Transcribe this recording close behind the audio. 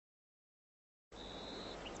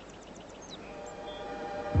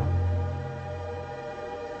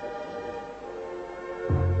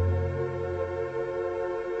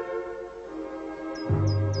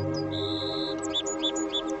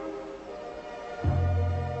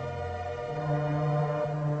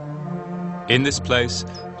In this place,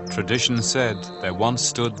 tradition said there once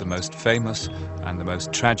stood the most famous and the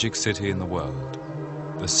most tragic city in the world,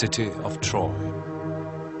 the city of Troy.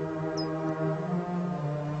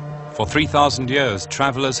 For 3,000 years,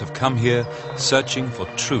 travelers have come here searching for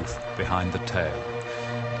truth behind the tale.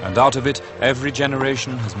 And out of it, every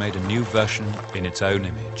generation has made a new version in its own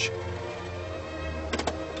image.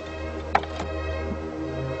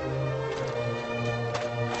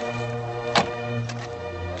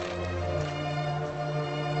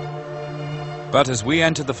 But as we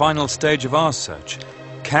enter the final stage of our search,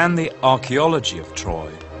 can the archaeology of Troy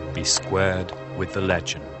be squared with the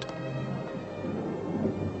legend?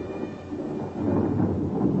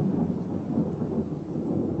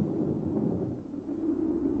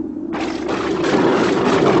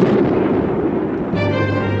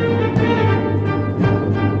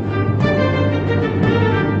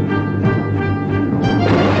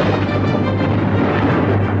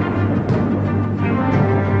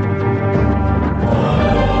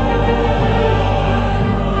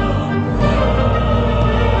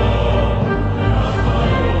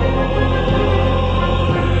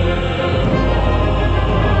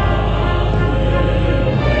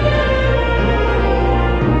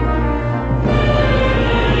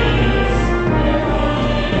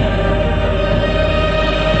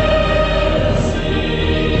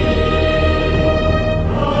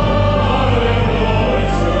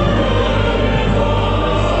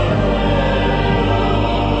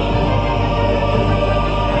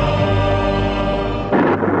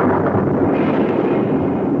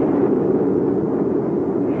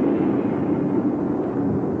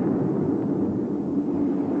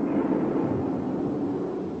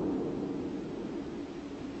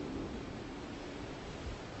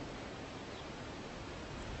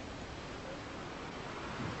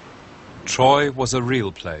 Troy was a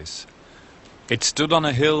real place. It stood on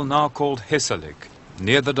a hill now called Hisarlik,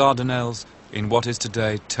 near the Dardanelles, in what is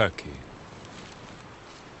today Turkey.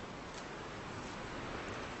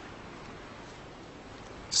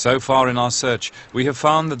 So far in our search, we have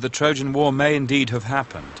found that the Trojan War may indeed have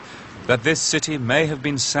happened, that this city may have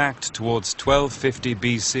been sacked towards 1250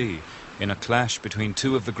 BC in a clash between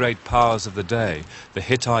two of the great powers of the day, the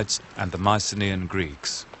Hittites and the Mycenaean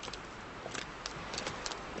Greeks.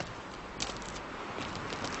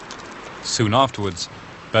 Soon afterwards,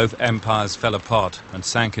 both empires fell apart and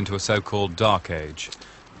sank into a so-called Dark Age.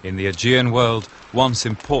 In the Aegean world, once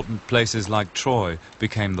important places like Troy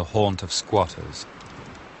became the haunt of squatters.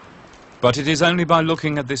 But it is only by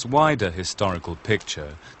looking at this wider historical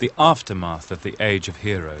picture, the aftermath of the Age of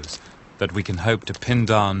Heroes, that we can hope to pin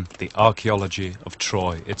down the archaeology of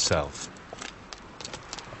Troy itself.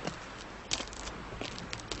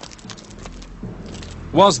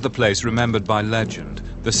 Was the place remembered by legend?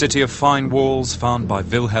 The city of fine walls found by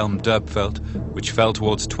Wilhelm Dörpfeld, which fell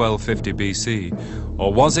towards 1250 BC?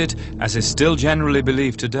 Or was it, as is still generally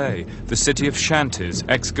believed today, the city of shanties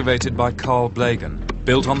excavated by Carl Blegen,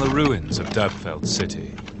 built on the ruins of Dörpfeld's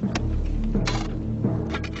city?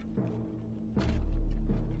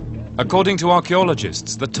 According to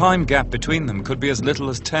archaeologists, the time gap between them could be as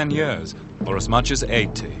little as 10 years, or as much as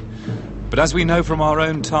 80. But as we know from our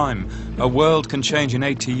own time, a world can change in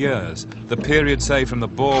 80 years, the period, say, from the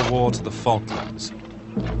Boer War to the Falklands.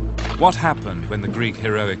 What happened when the Greek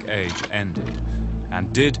heroic age ended?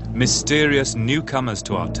 And did mysterious newcomers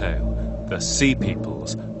to our tale, the Sea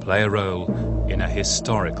Peoples, play a role in a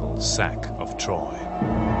historical sack of Troy?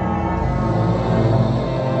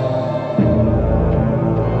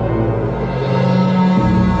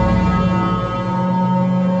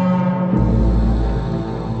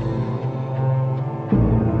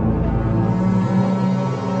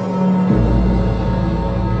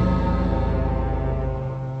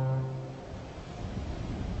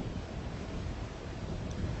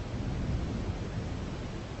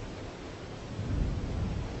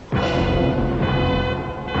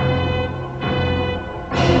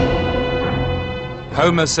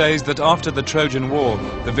 Homer says that after the Trojan War,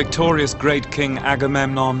 the victorious great king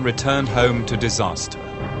Agamemnon returned home to disaster.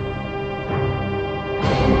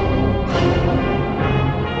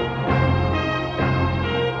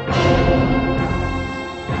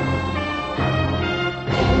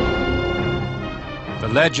 The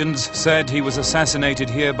legends said he was assassinated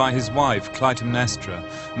here by his wife, Clytemnestra,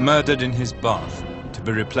 murdered in his bath, to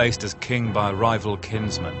be replaced as king by a rival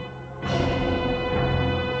kinsman.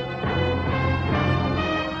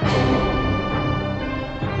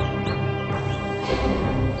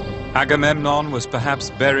 Agamemnon was perhaps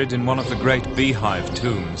buried in one of the great beehive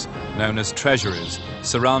tombs, known as treasuries,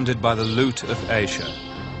 surrounded by the loot of Asia.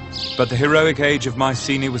 But the heroic age of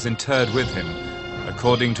Mycenae was interred with him,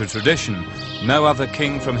 according to tradition, no other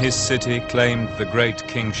king from his city claimed the great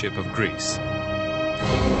kingship of Greece.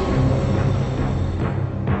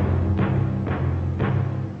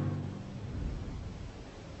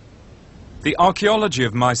 The archaeology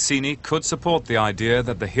of Mycenae could support the idea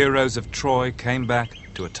that the heroes of Troy came back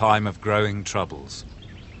to a time of growing troubles.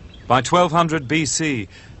 By 1200 BC,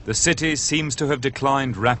 the city seems to have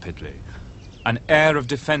declined rapidly. An air of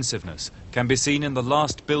defensiveness can be seen in the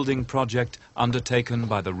last building project undertaken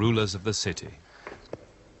by the rulers of the city.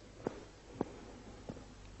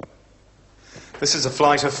 This is a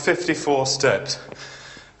flight of 54 steps.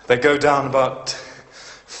 They go down about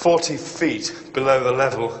 40 feet below the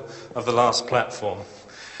level of the last platform.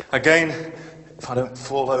 Again, if I don't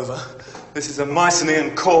fall over, this is a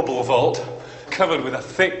Mycenaean corbel vault covered with a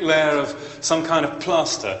thick layer of some kind of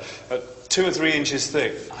plaster, 2 or 3 inches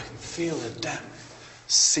thick. I can feel the damp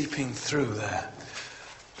seeping through there.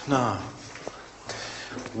 Now,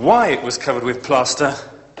 why it was covered with plaster,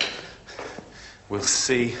 we'll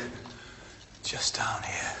see just down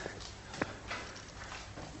here.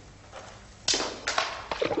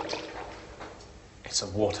 It's a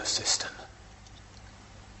water cistern.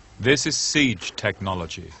 This is siege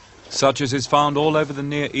technology, such as is found all over the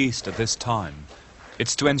Near East at this time.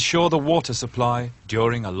 It's to ensure the water supply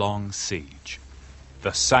during a long siege.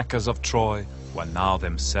 The sackers of Troy were now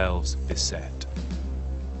themselves beset.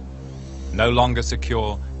 No longer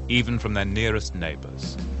secure even from their nearest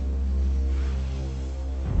neighbors.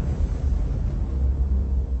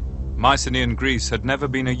 Mycenaean Greece had never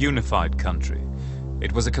been a unified country.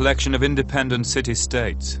 It was a collection of independent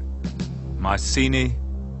city-states. Mycenae,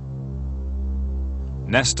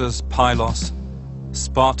 Nestor's Pylos,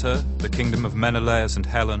 Sparta, the kingdom of Menelaus and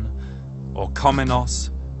Helen, Orchomenos,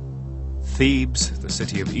 Thebes, the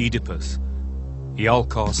city of Oedipus,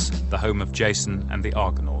 Iolcos, the home of Jason and the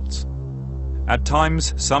Argonauts. At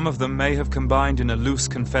times, some of them may have combined in a loose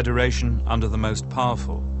confederation under the most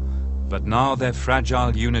powerful, but now their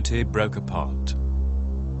fragile unity broke apart.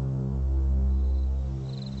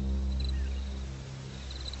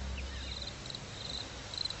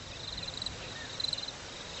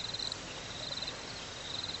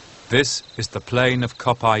 This is the plain of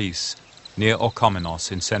Kopais, near Orchomenos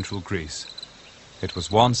in central Greece. It was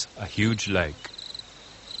once a huge lake.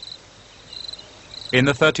 In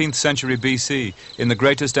the 13th century BC, in the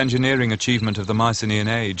greatest engineering achievement of the Mycenaean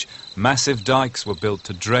age, massive dikes were built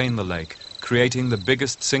to drain the lake, creating the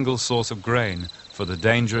biggest single source of grain for the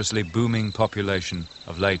dangerously booming population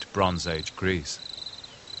of late Bronze Age Greece.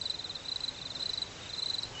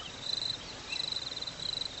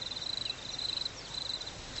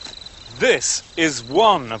 This is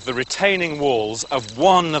one of the retaining walls of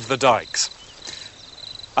one of the dikes.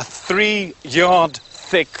 A 3-yard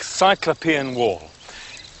thick cyclopean wall.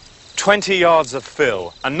 20 yards of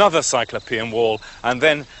fill, another cyclopean wall, and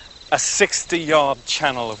then a 60-yard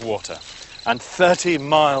channel of water, and 30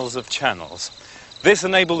 miles of channels. This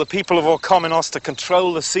enabled the people of Orchomenos to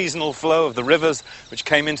control the seasonal flow of the rivers which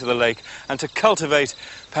came into the lake and to cultivate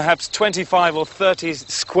perhaps 25 or 30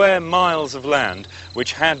 square miles of land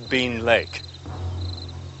which had been lake.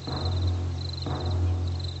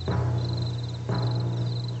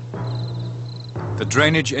 The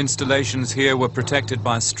drainage installations here were protected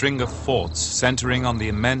by a string of forts centering on the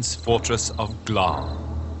immense fortress of Glar.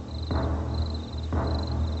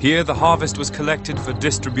 Here the harvest was collected for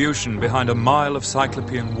distribution behind a mile of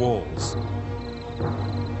cyclopean walls.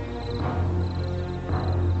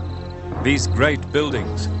 These great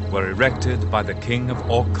buildings were erected by the king of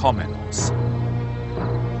Orchomenos.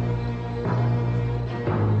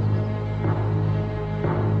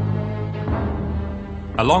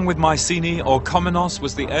 Along with Mycenae, Orchomenos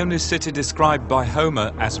was the only city described by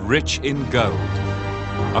Homer as rich in gold.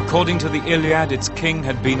 According to the Iliad, its king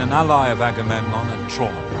had been an ally of Agamemnon at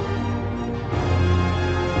Troy.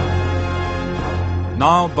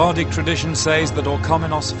 Now, bardic tradition says that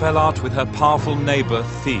Orchomenos fell out with her powerful neighbor,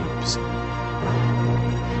 Thebes.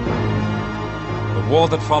 The war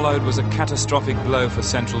that followed was a catastrophic blow for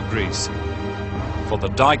central Greece, for the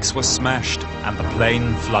dikes were smashed and the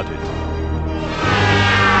plain flooded.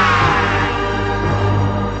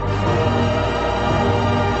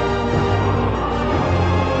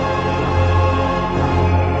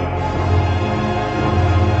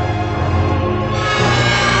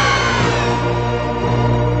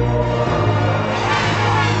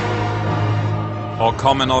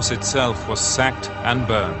 Orchomenos itself was sacked and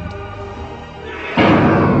burned.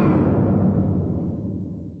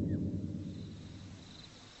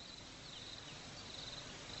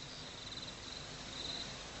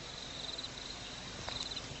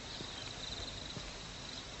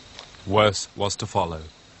 Worse was to follow.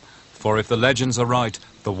 For if the legends are right,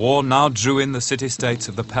 the war now drew in the city-states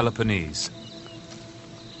of the Peloponnese.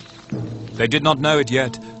 They did not know it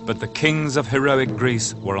yet, but the kings of heroic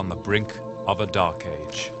Greece were on the brink of a dark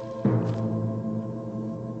age.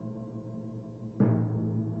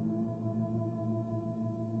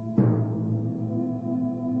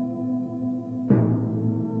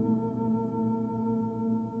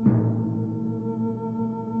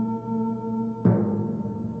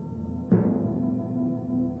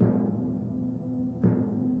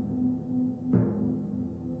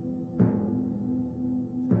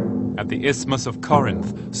 At the Isthmus of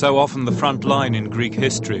Corinth, so often the front line in Greek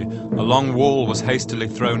history, a long wall was hastily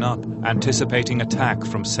thrown up, anticipating attack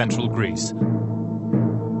from central Greece.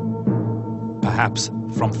 Perhaps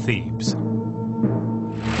from Thebes.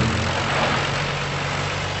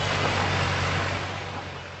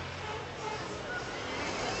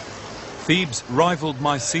 Thebes rivaled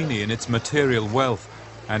Mycenae in its material wealth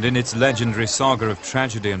and in its legendary saga of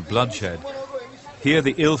tragedy and bloodshed. Here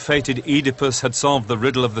the ill-fated Oedipus had solved the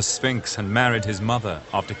riddle of the Sphinx and married his mother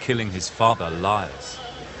after killing his father Laius.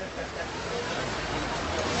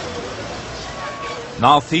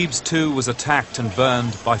 Now Thebes too was attacked and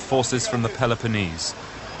burned by forces from the Peloponnese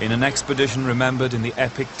in an expedition remembered in the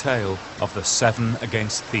epic tale of the Seven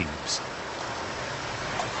against Thebes.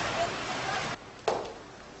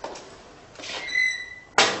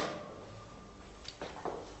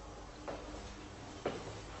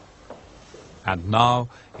 And now,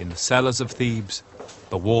 in the cellars of Thebes,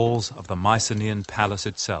 the walls of the Mycenaean palace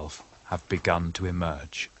itself have begun to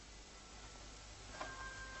emerge.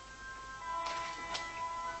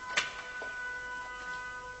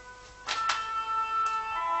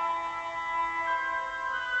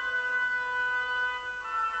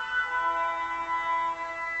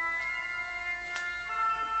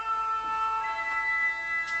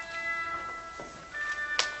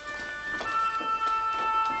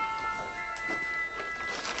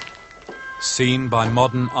 Seen by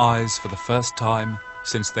modern eyes for the first time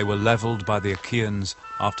since they were leveled by the Achaeans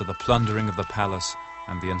after the plundering of the palace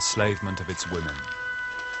and the enslavement of its women.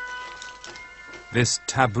 This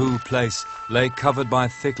taboo place lay covered by a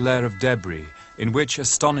thick layer of debris, in which,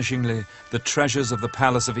 astonishingly, the treasures of the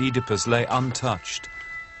palace of Oedipus lay untouched.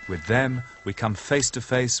 With them we come face to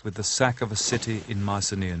face with the sack of a city in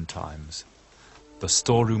Mycenaean times. The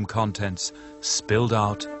storeroom contents spilled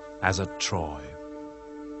out as at Troy.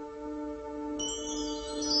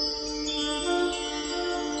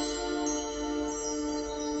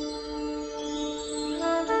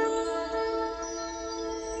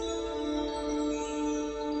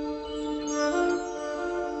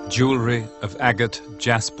 Jewelry of agate,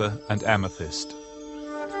 jasper and amethyst.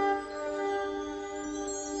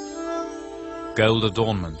 Gold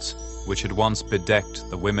adornments which had once bedecked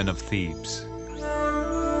the women of Thebes.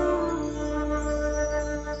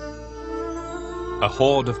 A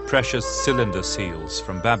hoard of precious cylinder seals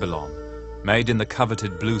from Babylon, made in the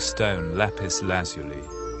coveted blue stone lapis lazuli.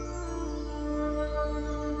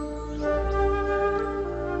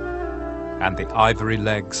 And the ivory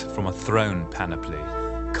legs from a throne panoply,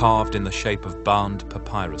 carved in the shape of bound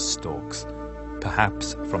papyrus stalks,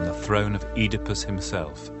 perhaps from the throne of Oedipus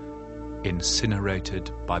himself, incinerated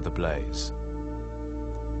by the blaze.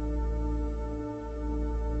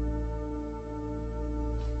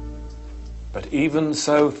 But even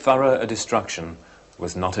so thorough a destruction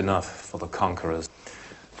was not enough for the conquerors,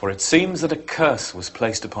 for it seems that a curse was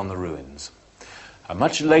placed upon the ruins. A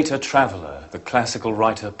much later traveller, the classical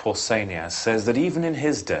writer Pausanias, says that even in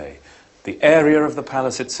his day, the area of the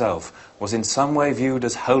palace itself was in some way viewed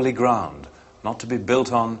as holy ground, not to be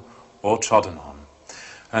built on or trodden on.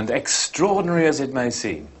 And extraordinary as it may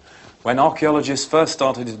seem, when archaeologists first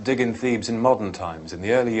started to dig in Thebes in modern times, in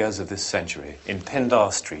the early years of this century, in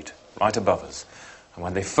Pindar Street, right above us, and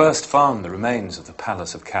when they first found the remains of the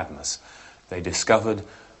palace of Cadmus, they discovered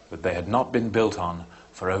that they had not been built on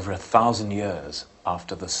for over 1,000 years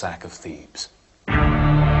after the sack of Thebes.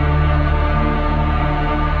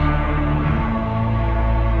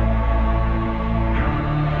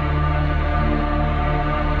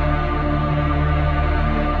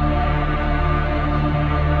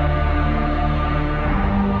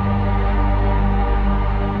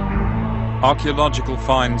 Archaeological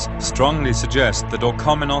finds strongly suggest that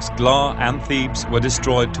Orchomenos, Glar and Thebes were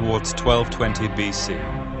destroyed towards 1220 BC.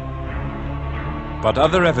 But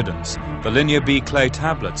other evidence, the Linear B clay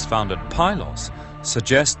tablets found at Pylos,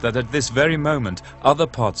 suggest that at this very moment other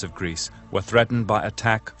parts of Greece were threatened by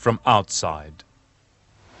attack from outside.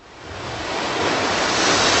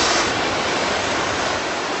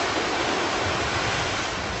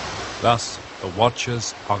 Thus, The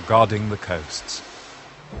watchers are guarding the coasts.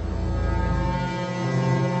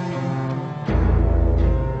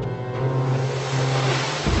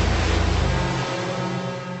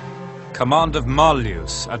 Command of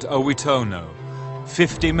Mallius at Owitono.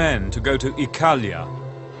 50 men to go to Icalia.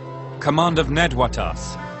 Command of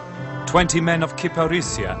Nedwatas. 20 men of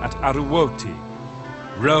Kyparissia at Aruoti.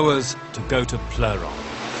 Rowers to go to Pleuron.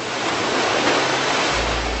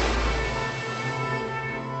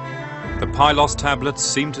 The Pylos tablets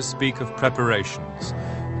seem to speak of preparations.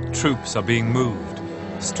 Troops are being moved,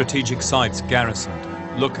 strategic sites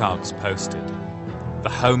garrisoned, lookouts posted.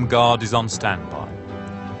 The Home Guard is on standby.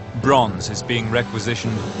 Bronze is being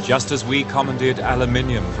requisitioned just as we commandeered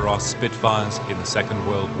aluminium for our Spitfires in the Second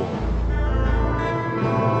World War.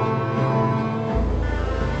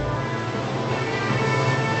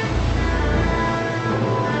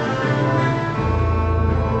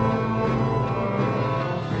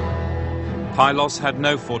 Pylos had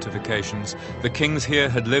no fortifications. The kings here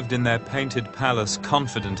had lived in their painted palace,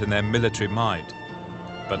 confident in their military might.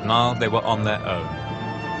 But now they were on their own.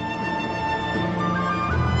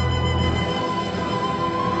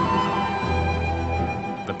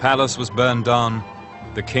 The palace was burned down,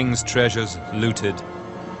 the king's treasures looted,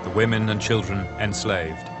 the women and children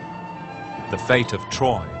enslaved. The fate of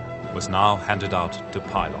Troy was now handed out to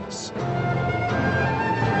Pylos.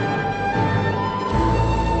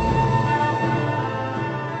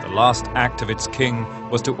 The last act of its king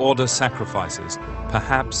was to order sacrifices,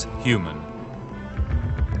 perhaps human.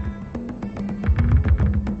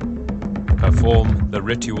 Perform the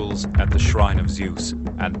rituals at the shrine of Zeus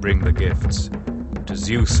and bring the gifts. To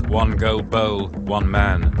Zeus, 1 gold bowl, 1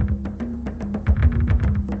 man.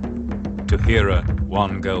 To Hera,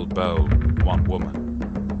 1 gold bowl, 1 woman.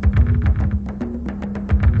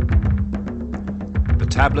 The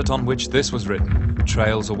tablet on which this was written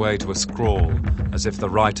trails away to a scrawl, as if the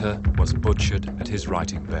writer was butchered at his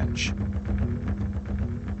writing bench.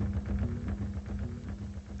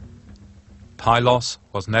 Pylos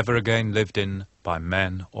was never again lived in by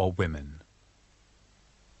men or women.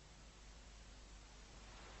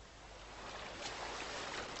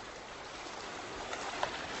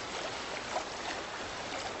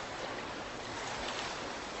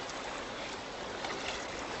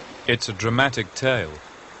 It's a dramatic tale,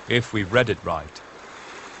 if we read it right.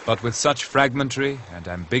 But with such fragmentary and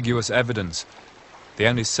ambiguous evidence, the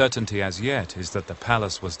only certainty as yet is that the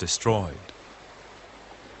palace was destroyed.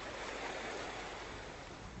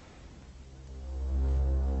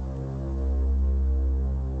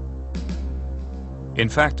 In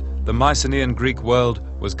fact, the Mycenaean Greek world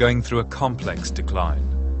was going through a complex decline.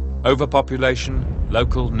 Overpopulation,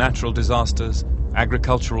 local natural disasters,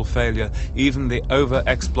 agricultural failure, even the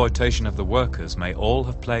over-exploitation of the workers may all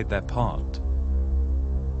have played their part.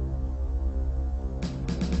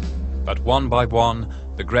 But one by one,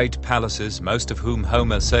 the great palaces, most of whom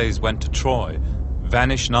Homer says went to Troy,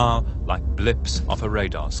 vanish now like blips off a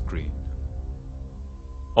radar screen.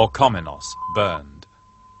 Orchomenos, burned.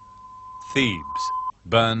 Thebes,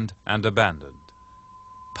 burned and abandoned.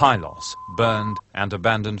 Pylos, burned and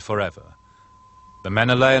abandoned forever. The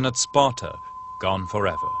Menelaean at Sparta, gone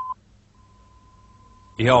forever.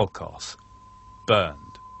 Iolkos, burned.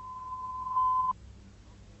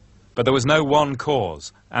 But there was no one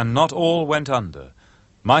cause, and not all went under.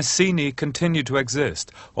 Mycenae continued to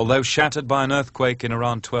exist, although shattered by an earthquake in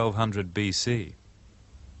around 1200 BC.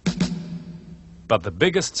 But the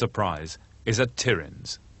biggest surprise is at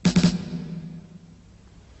Tiryns.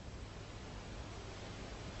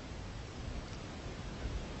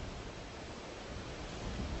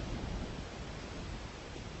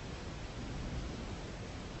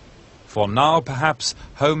 For now, perhaps,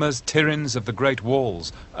 Homer's Tiryns of the Great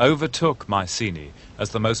Walls overtook Mycenae as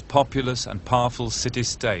the most populous and powerful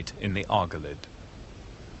city-state in the Argolid.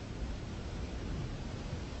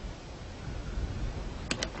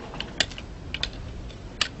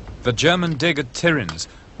 The German dig at Tiryns,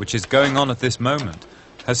 which is going on at this moment,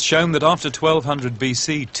 has shown that after 1200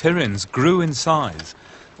 BC, Tiryns grew in size.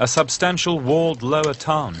 A substantial walled lower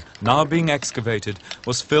town, now being excavated,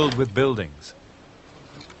 was filled with buildings.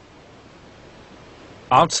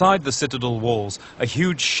 Outside the citadel walls, a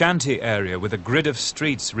huge shanty area with a grid of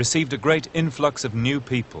streets received a great influx of new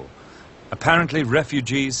people. Apparently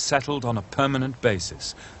refugees settled on a permanent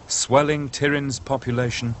basis, swelling Tiryns'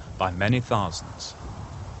 population by many thousands.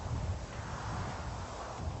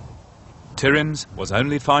 Tiryns was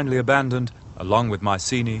only finally abandoned, along with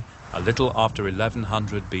Mycenae, a little after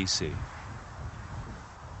 1100 BC.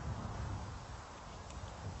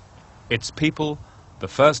 Its people, the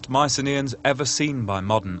first Mycenaeans ever seen by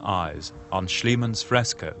modern eyes on Schliemann's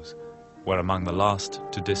frescoes, were among the last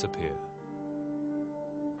to disappear.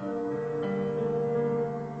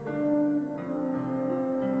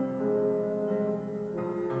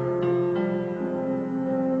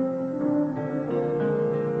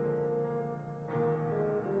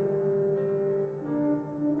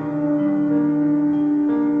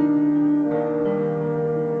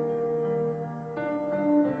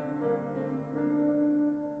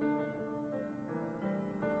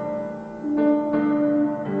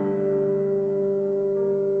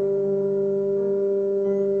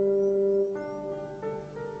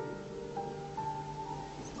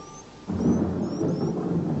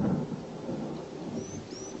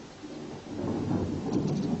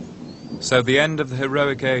 So the end of the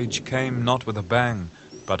heroic age came not with a bang,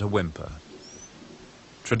 but a whimper.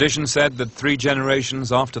 Tradition said that 3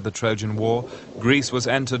 generations after the Trojan War, Greece was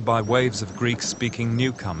entered by waves of Greek-speaking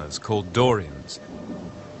newcomers called Dorians,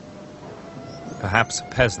 perhaps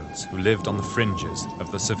peasants who lived on the fringes of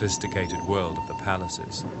the sophisticated world of the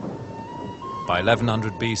palaces. By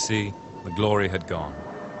 1100 BC, the glory had gone.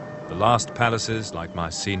 The last palaces, like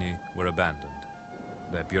Mycenae, were abandoned.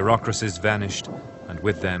 Their bureaucracies vanished, and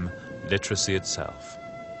with them, literacy itself.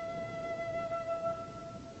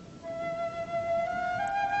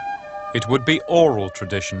 It would be oral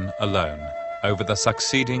tradition alone over the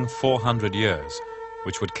succeeding 400 years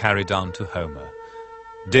which would carry down to Homer.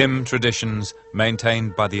 Dim traditions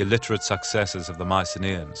maintained by the illiterate successors of the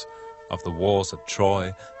Mycenaeans, of the wars at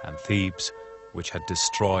Troy and Thebes, which had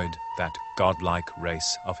destroyed that godlike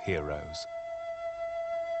race of heroes.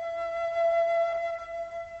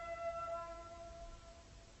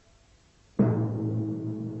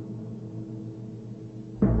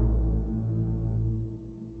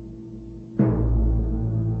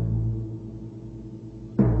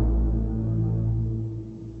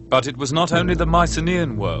 But it was not only the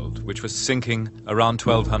Mycenaean world which was sinking around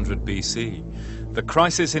 1200 BC. The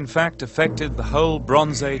crisis, in fact, affected the whole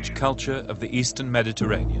Bronze Age culture of the Eastern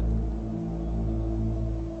Mediterranean.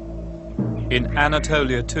 In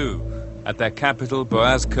Anatolia too, at their capital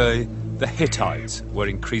Boğazköy, the Hittites were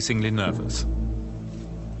increasingly nervous.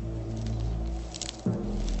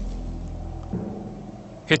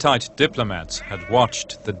 Hittite diplomats had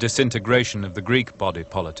watched the disintegration of the Greek body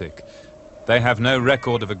politic. They have no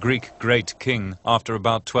record of a Greek great king after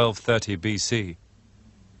about 1230 BC.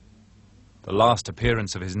 The last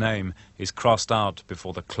appearance of his name is crossed out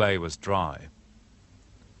before the clay was dry.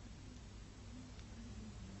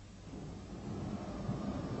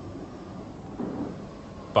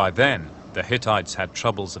 By then, the Hittites had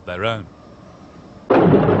troubles of their own.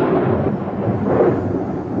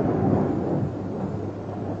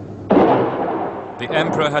 The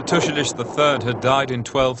Emperor Hattusilish III had died in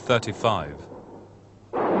 1235.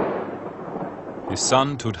 His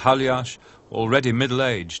son Tudhaliash, already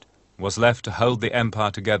middle-aged, was left to hold the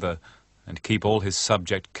empire together and keep all his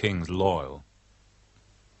subject kings loyal.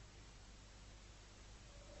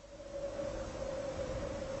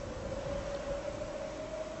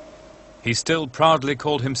 He still proudly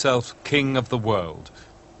called himself King of the World,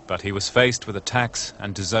 but he was faced with attacks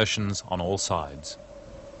and desertions on all sides.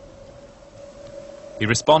 He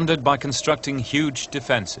responded by constructing huge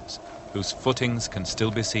defenses, whose footings can still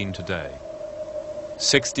be seen today.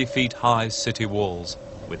 60 feet high city walls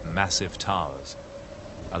with massive towers,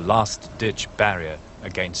 a last-ditch barrier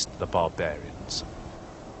against the barbarians.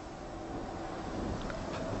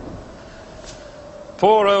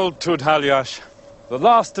 Poor old Tudhaliash, the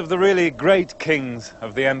last of the really great kings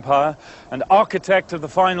of the empire and architect of the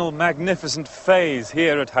final magnificent phase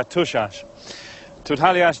here at Hattushash.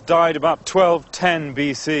 Tudhaliash died about 1210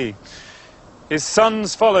 BC. His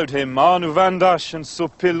sons followed him, Arnuvandash and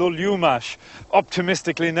Suppiluliumash,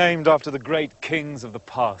 optimistically named after the great kings of the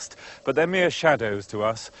past. But they're mere shadows to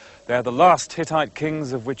us. They're the last Hittite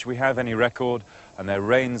kings of which we have any record, and their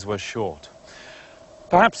reigns were short.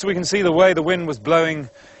 Perhaps we can see the way the wind was blowing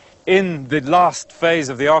in the last phase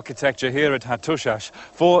of the architecture here at Hattushash,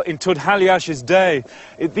 for in Tudhaliash's day,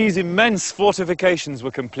 these immense fortifications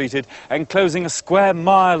were completed, enclosing a square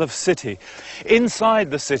mile of city.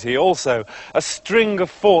 Inside the city also, a string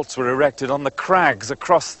of forts were erected on the crags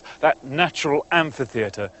across that natural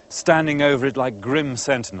amphitheatre, standing over it like grim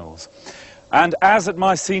sentinels. And as at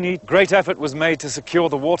Mycenae, great effort was made to secure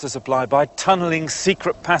the water supply by tunnelling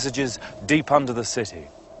secret passages deep under the city.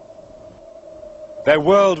 Their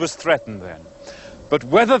world was threatened then. But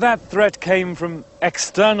whether that threat came from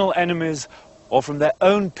external enemies or from their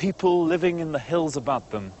own people living in the hills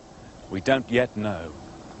about them, we don't yet know.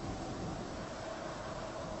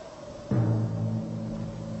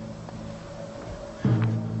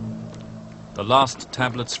 The last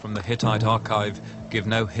tablets from the Hittite archive give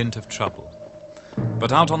no hint of trouble.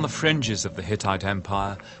 But out on the fringes of the Hittite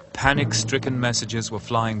Empire, panic-stricken messages were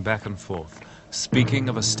flying back and forth, speaking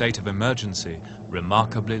of a state of emergency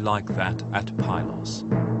remarkably like that at Pylos.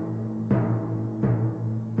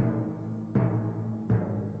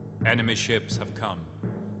 Enemy ships have come.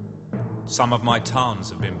 Some of my towns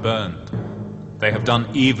have been burned. They have done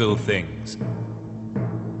evil things.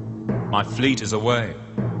 My fleet is away.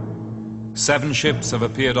 7 ships have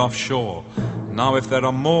appeared offshore. Now if there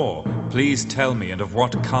are more, please tell me, and of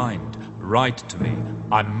what kind. Write to me.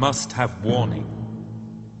 I must have warning.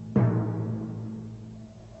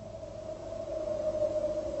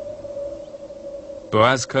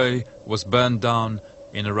 Boazkoi was burned down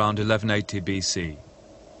in around 1180 BC.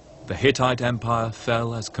 The Hittite Empire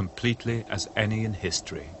fell as completely as any in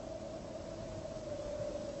history.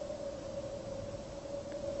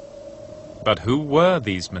 But who were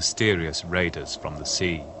these mysterious raiders from the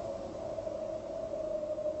sea?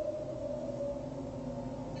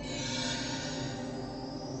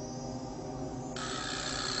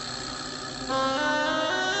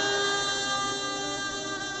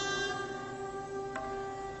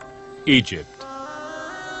 Egypt.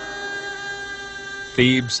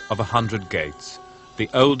 Thebes of 100 gates, the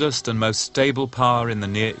oldest and most stable power in the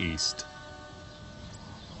Near East.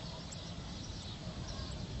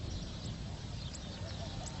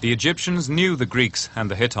 The Egyptians knew the Greeks and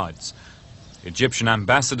the Hittites. Egyptian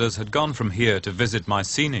ambassadors had gone from here to visit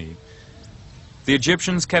Mycenae. The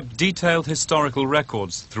Egyptians kept detailed historical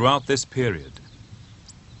records throughout this period.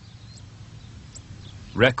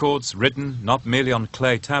 Records written not merely on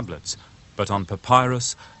clay tablets, but on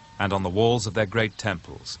papyrus and on the walls of their great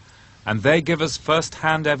temples. And they give us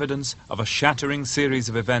first-hand evidence of a shattering series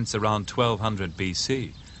of events around 1200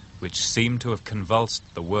 BC, which seem to have convulsed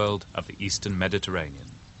the world of the Eastern Mediterranean.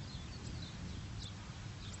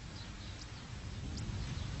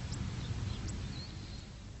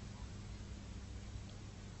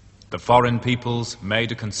 The foreign peoples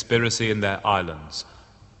made a conspiracy in their islands.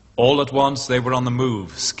 All at once they were on the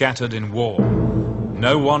move, scattered in war.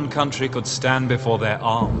 No one country could stand before their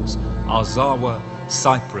arms. Arzawa,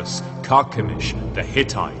 Cyprus, Carchemish, the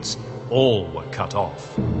Hittites, all were cut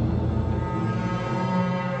off.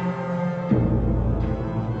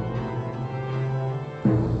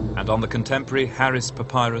 And on the contemporary Harris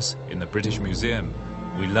papyrus in the British Museum,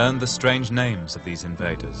 we learn the strange names of these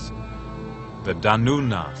invaders. The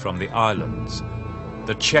Danuna from the islands,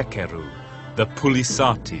 the Chekeru, the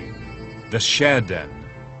Pulisati, the Sherden,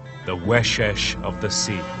 the Weshesh of the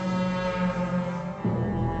sea.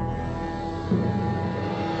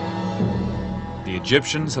 The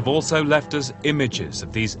Egyptians have also left us images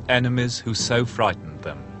of these enemies who so frightened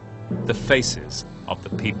them, the faces of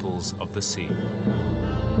the peoples of the sea.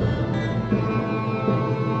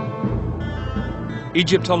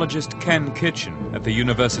 Egyptologist Ken Kitchen at the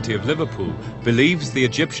University of Liverpool believes the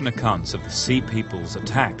Egyptian accounts of the Sea People's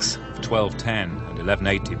attacks of 1210 and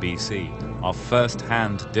 1180 BC are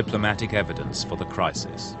first-hand diplomatic evidence for the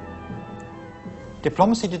crisis.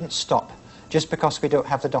 Diplomacy didn't stop just because we don't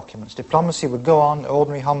have the documents. Diplomacy would go on,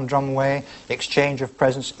 ordinary humdrum way, exchange of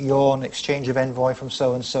presents, yawn, exchange of envoy from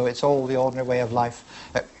so-and-so. It's all the ordinary way of life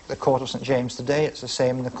at the court of St. James today. It's the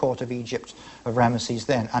same in the court of Egypt of Ramesses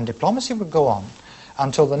then. And diplomacy would go on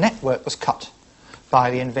until the network was cut by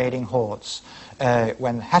the invading hordes.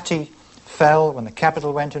 When Hatti fell, when the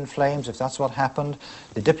capital went in flames, if that's what happened,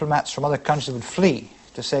 the diplomats from other countries would flee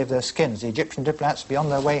to save their skins. The Egyptian diplomats would be on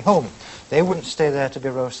their way home. They wouldn't stay there to be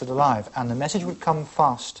roasted alive, and the message would come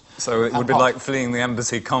fast. So it would be like fleeing the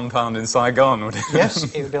embassy compound in Saigon, would it? Yes,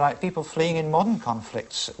 it would be like people fleeing in modern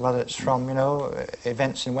conflicts, whether it's from,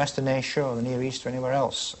 events in Western Asia or the Near East or anywhere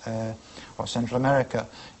else, or Central America.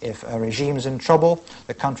 If a regime's in trouble,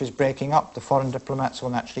 the country's breaking up, the foreign diplomats will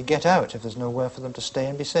naturally get out if there's nowhere for them to stay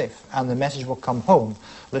and be safe. And the message will come home,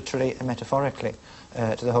 literally and metaphorically,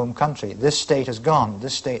 to the home country. This state is gone,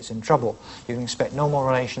 this state's in trouble. You can expect no more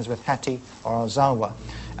relations with Hatti or Al-Zawwa.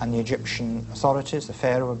 And the Egyptian authorities, the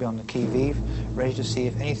pharaoh, will be on the qui-vive, ready to see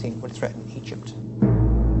if anything would threaten Egypt.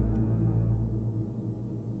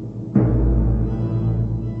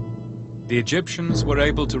 The Egyptians were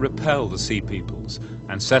able to repel the Sea Peoples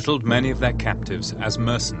and settled many of their captives as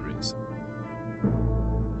mercenaries.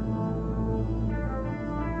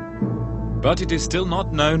 But it is still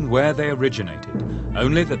not known where they originated,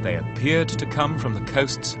 only that they appeared to come from the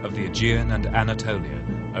coasts of the Aegean and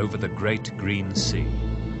Anatolia over the Great Green Sea.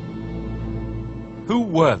 Who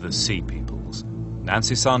were the Sea Peoples?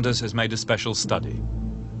 Nancy Sanders has made a special study.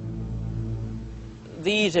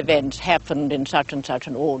 these events happened in such and such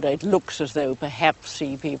an order. It looks as though perhaps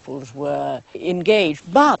sea peoples were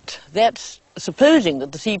engaged, but that's supposing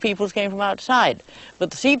that the sea peoples came from outside.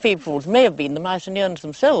 But the sea peoples may have been the Mycenaeans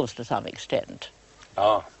themselves to some extent.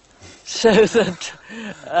 Ah. So that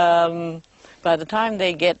by the time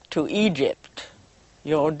they get to Egypt,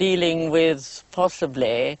 you're dealing with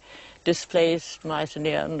possibly displaced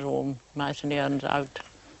Mycenaeans or Mycenaeans out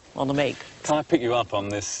on the make. Can I pick you up on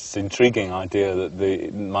this intriguing idea that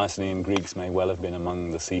the Mycenaean Greeks may well have been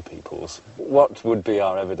among the sea peoples? What would be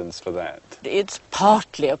our evidence for that? It's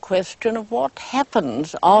partly a question of what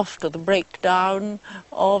happens after the breakdown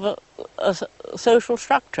of a social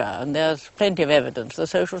structure, and there's plenty of evidence the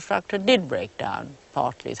social structure did break down,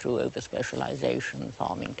 partly through over-specialization,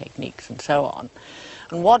 farming techniques and so on.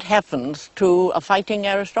 And what happens to a fighting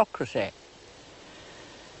aristocracy?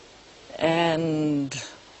 And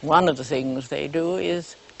one of the things they do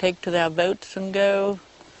is take to their boats and go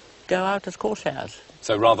out as corsairs.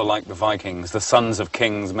 So rather like the Vikings, the sons of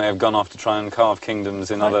kings may have gone off to try and carve kingdoms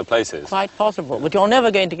in other places? Quite possible, but you're never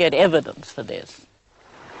going to get evidence for this.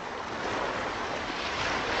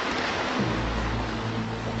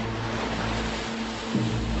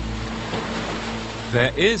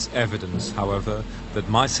 There is evidence, however, that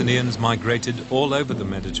Mycenaeans migrated all over the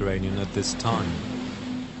Mediterranean at this time.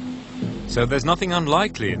 So there's nothing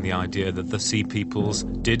unlikely in the idea that the sea peoples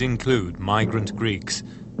did include migrant Greeks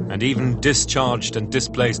and even discharged and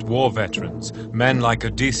displaced war veterans, men like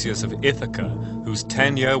Odysseus of Ithaca, whose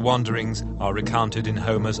 10-year wanderings are recounted in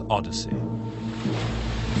Homer's Odyssey.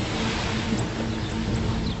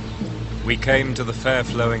 We came to the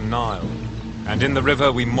fair-flowing Nile, and in the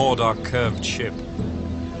river we moored our curved ship.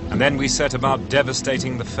 And then we set about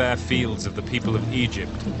devastating the fair fields of the people of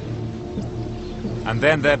Egypt. And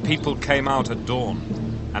then their people came out at dawn,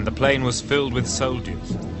 and the plain was filled with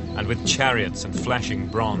soldiers, and with chariots and flashing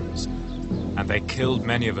bronze. And they killed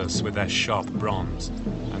many of us with their sharp bronze,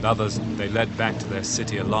 and others they led back to their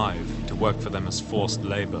city alive to work for them as forced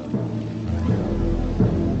labor.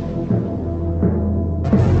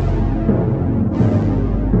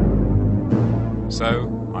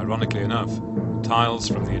 So, ironically enough, tiles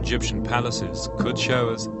from the Egyptian palaces could show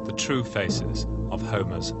us the true faces of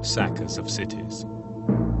Homer's sackers of cities.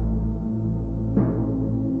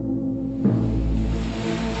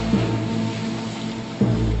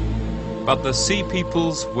 But the sea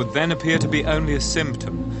peoples would then appear to be only a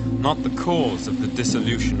symptom, not the cause of the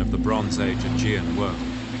dissolution of the Bronze Age Aegean world.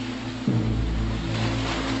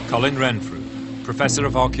 Colin Renfrew, Professor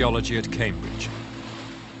of Archaeology at Cambridge.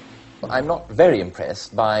 I'm not very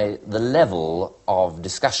impressed by the level of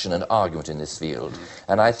discussion and argument in this field.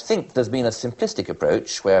 And I think there's been a simplistic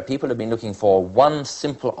approach where people have been looking for one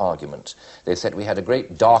simple argument. They said we had a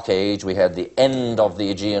great dark age, we had the end of the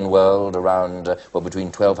Aegean world around, between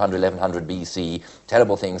 1200, 1100 BC.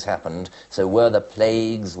 Terrible things happened. So were there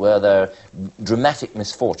plagues, were there dramatic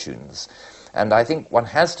misfortunes? And I think one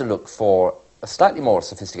has to look for a slightly more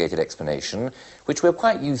sophisticated explanation, which we're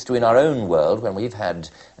quite used to in our own world when we've had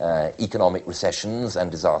economic recessions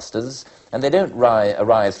and disasters, and they don't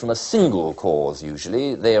arise from a single cause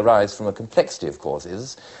usually, they arise from a complexity of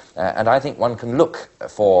causes, and I think one can look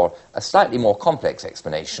for a slightly more complex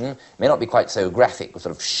explanation. It may not be quite so graphic with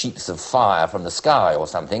sort of sheets of fire from the sky or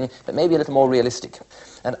something, but maybe a little more realistic.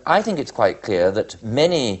 And I think it's quite clear that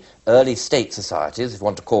many early state societies, if you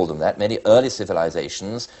want to call them that, many early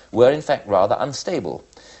civilizations were in fact rather unstable.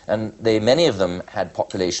 And many of them had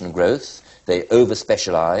population growth, they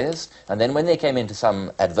over-specialized, and then when they came into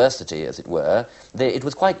some adversity, as it were, it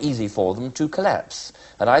was quite easy for them to collapse.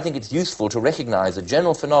 And I think it's useful to recognize a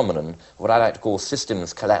general phenomenon, what I like to call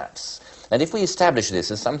systems collapse. And if we establish this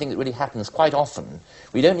as something that really happens quite often,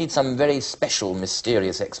 we don't need some very special,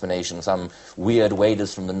 mysterious explanation, some weird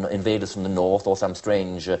invaders from the north or some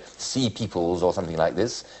strange sea peoples or something like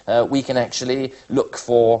this. We can actually look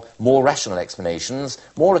for more rational explanations,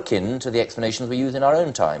 more akin to the explanations we use in our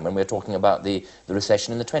own time when we're talking about the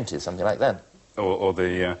recession in the 20s, something like that. Or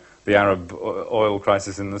the Arab oil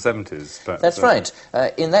crisis in the 70s. That's right.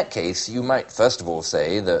 In that case, you might first of all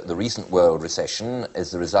say that the recent world recession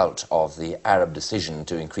is the result of the Arab decision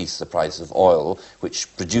to increase the price of oil,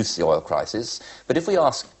 which produced the oil crisis. But if we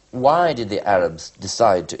ask, why did the Arabs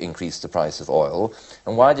decide to increase the price of oil,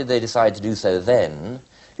 and why did they decide to do so then,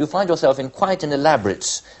 you find yourself in quite an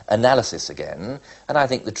elaborate analysis again, and I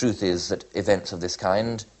think the truth is that events of this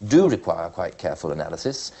kind do require quite careful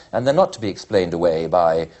analysis, and they're not to be explained away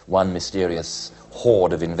by one mysterious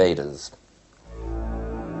horde of invaders.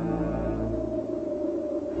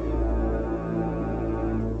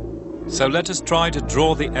 So let us try to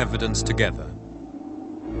draw the evidence together.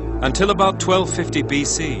 Until about 1250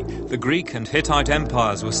 BC, the Greek and Hittite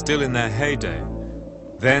empires were still in their heyday.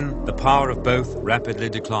 Then the power of both rapidly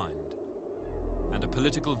declined, and a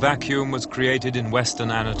political vacuum was created in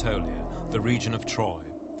western Anatolia, the region of Troy.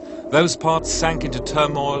 Those parts sank into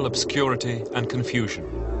turmoil, obscurity, and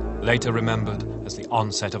confusion, later remembered as the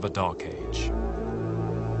onset of a dark age.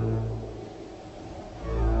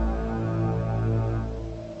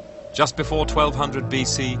 Just before 1200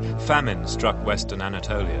 BC, famine struck western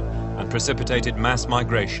Anatolia and precipitated mass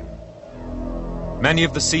migration. Many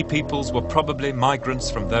of the sea peoples were probably migrants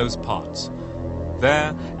from those parts.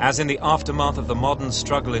 There, as in the aftermath of the modern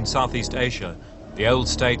struggle in Southeast Asia, the old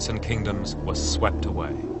states and kingdoms were swept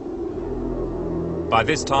away. By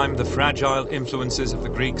this time, the fragile influences of the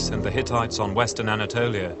Greeks and the Hittites on western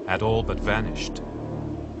Anatolia had all but vanished.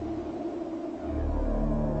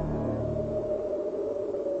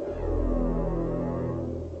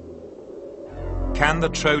 Can the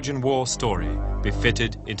Trojan War story be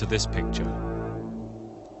fitted into this picture?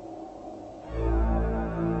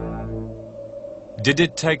 Did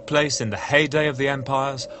it take place in the heyday of the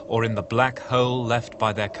empires or in the black hole left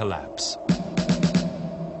by their collapse?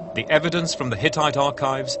 The evidence from the Hittite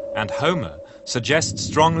archives and Homer suggests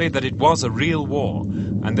strongly that it was a real war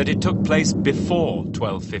and that it took place before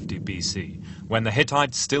 1250 BC, when the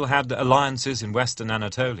Hittites still had alliances in western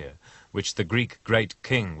Anatolia, which the Greek great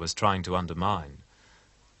king was trying to undermine.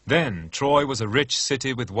 Then Troy was a rich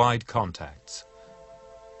city with wide contacts.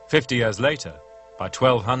 50 years later, by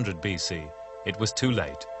 1200 BC, it was too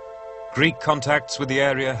late. Greek contacts with the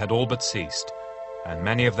area had all but ceased, and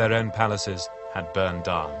many of their own palaces had burned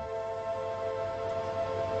down.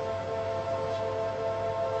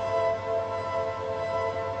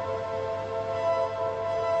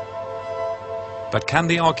 But can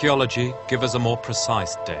the archaeology give us a more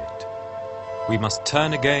precise date? We must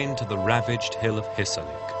turn again to the ravaged hill of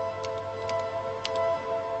Hisarlik.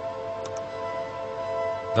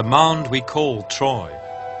 The mound we call Troy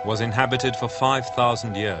was inhabited for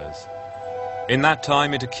 5,000 years. In that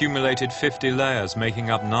time it accumulated 50 layers, making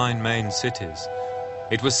up 9 main cities.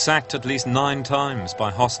 It was sacked at least 9 times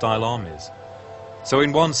by hostile armies. So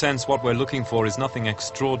in one sense what we're looking for is nothing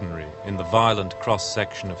extraordinary in the violent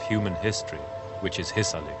cross-section of human history, which is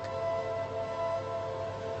Hisarlik.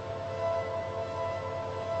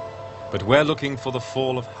 But we're looking for the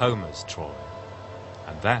fall of Homer's Troy,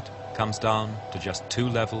 and that comes down to just 2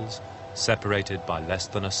 levels separated by less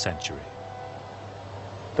than a century.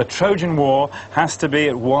 The Trojan War has to be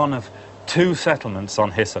at one of 2 settlements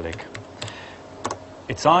on Hisarlik.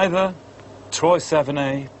 It's either Troy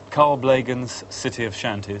 7a, Carl Blagan's city of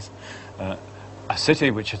shanties, a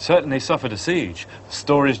city which had certainly suffered a siege,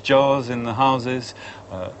 storage jars in the houses,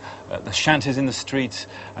 the shanties in the streets,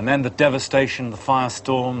 and then the devastation, the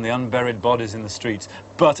firestorm, the unburied bodies in the streets,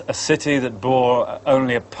 but a city that bore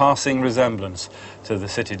only a passing resemblance to the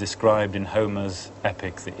city described in Homer's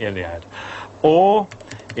epic, the Iliad. Or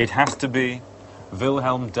it has to be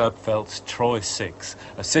Wilhelm Dörpfeldt's Troy 6,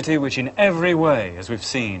 a city which in every way, as we've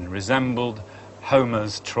seen, resembled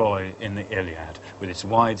Homer's Troy in the Iliad, with its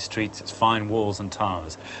wide streets, its fine walls and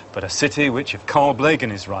towers, but a city which, if Carl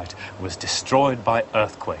Blagan is right, was destroyed by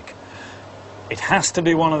earthquake. It has to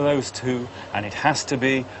be one of those 2, and it has to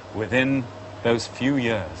be within those few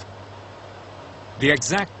years. The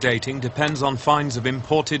exact dating depends on finds of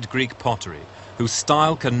imported Greek pottery, whose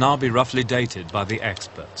style can now be roughly dated by the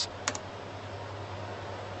experts.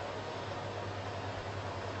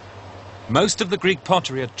 Most of the Greek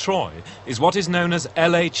pottery at Troy is what is known as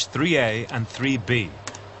LH3A and 3B.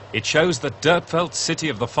 It shows that Dörpfeldt's city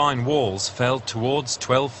of the fine walls fell towards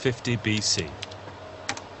 1250 BC.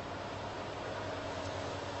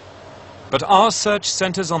 But our search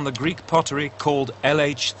centers on the Greek pottery called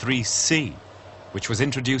LH3C, which was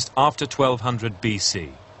introduced after 1200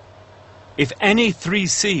 BC. If any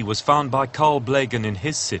 3C was found by Carl Blagan in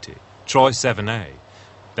his city, Troy 7a,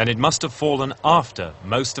 then it must have fallen after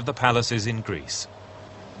most of the palaces in Greece.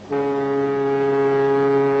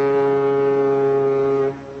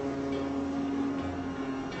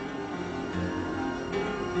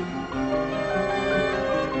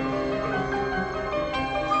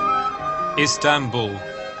 Istanbul.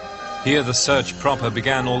 Here the search proper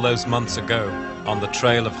began all those months ago on the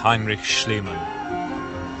trail of Heinrich Schliemann.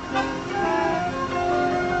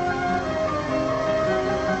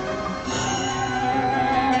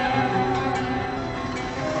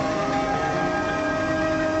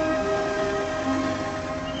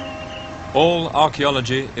 All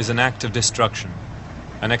archaeology is an act of destruction,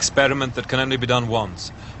 an experiment that can only be done once,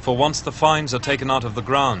 for once the finds are taken out of the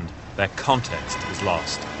ground, their context is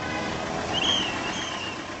lost.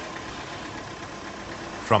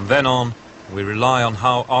 From then on, we rely on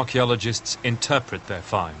how archaeologists interpret their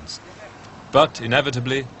finds. But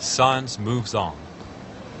inevitably, science moves on.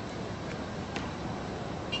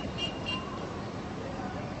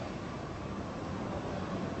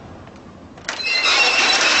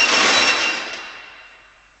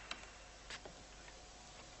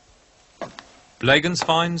 Blegen's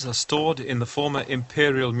finds are stored in the former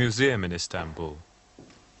Imperial Museum in Istanbul.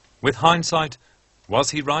 With hindsight,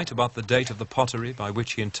 was he right about the date of the pottery by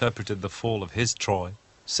which he interpreted the fall of his Troy,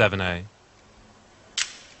 7A?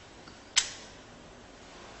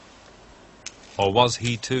 Or was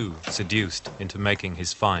he too seduced into making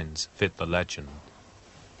his finds fit the legend?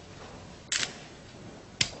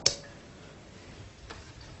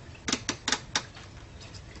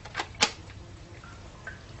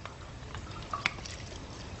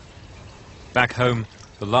 Back home,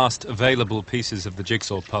 the last available pieces of the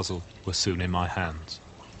jigsaw puzzle were soon in my hands.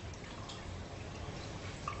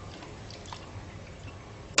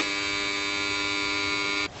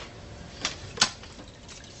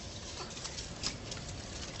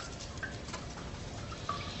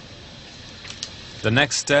 The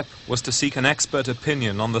next step was to seek an expert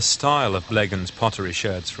opinion on the style of Blegen's pottery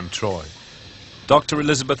sherds from Troy. Dr.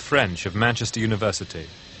 Elizabeth French of Manchester University.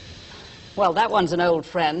 Well, that one's an old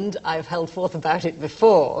friend. I've held forth about it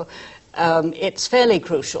before. It's fairly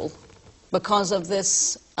crucial because of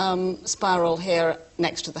this spiral here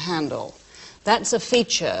next to the handle. That's a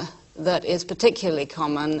feature that is particularly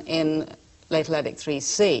common in late Iliadic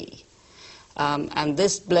 3C. And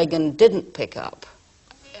this Blegen didn't pick up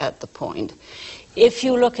at the point. If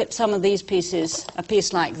you look at some of these pieces, a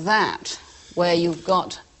piece like that, where you've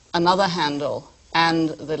got another handle and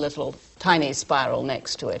the little tiny spiral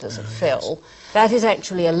next to it as a fill. That is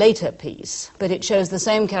actually a later piece, but it shows the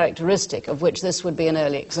same characteristic of which this would be an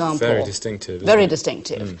early example. Very distinctive. Very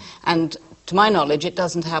distinctive. And to my knowledge, it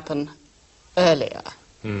doesn't happen earlier.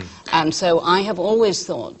 And so I have always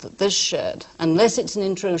thought that this sherd, unless it's an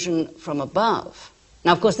intrusion from above...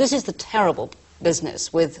 Now, of course, this is the terrible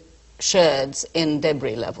business with sherds in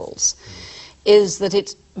debris levels, is that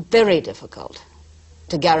it's very difficult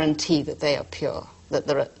to guarantee that they are pure, that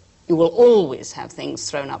there are... You will always have things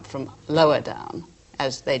thrown up from lower down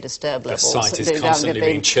as they disturb levels. The site is constantly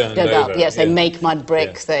being churned over. Yes, they make mud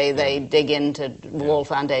brick, they dig into wall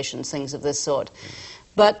foundations, things of this sort.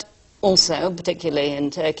 But also, particularly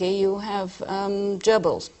in Turkey, you have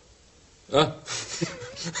gerbils.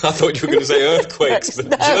 I thought you were going to say earthquakes,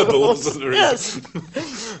 but gerbils. Yes.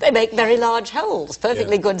 They make very large holes,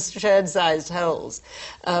 perfectly good sherd-sized holes.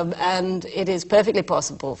 And it is perfectly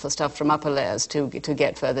possible for stuff from upper layers to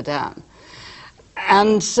get further down.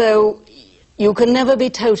 And so you can never be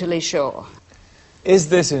totally sure. Is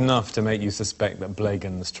this enough to make you suspect that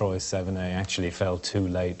Blegen's Troy 7A actually fell too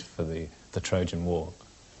late for the Trojan War?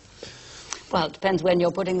 Well, it depends when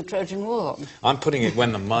you're putting the Trojan War. I'm putting it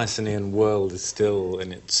when the Mycenaean world is still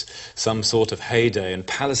in its some sort of heyday and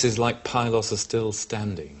palaces like Pylos are still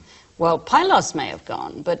standing. Well, Pylos may have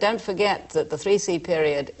gone, but don't forget that the 3C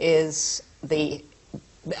period is a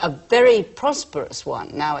very prosperous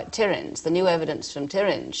one now at Tiryns. The new evidence from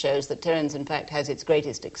Tiryns shows that Tiryns, in fact, has its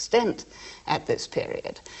greatest extent at this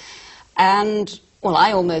period. And, well,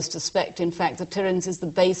 I almost suspect, in fact, that Tiryns is the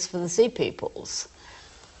base for the Sea Peoples.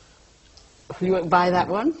 You buy that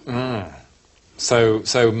one?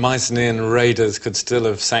 So Mycenaean raiders could still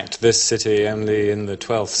have sacked this city only in the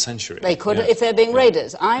 12th century? They could, if they're being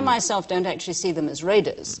raiders. I myself don't actually see them as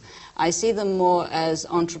raiders. I see them more as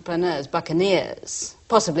entrepreneurs, buccaneers,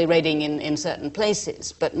 possibly raiding in certain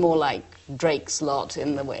places, but more like Drake's lot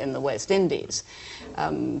in the West Indies,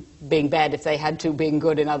 being bad if they had to, being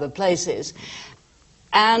good in other places.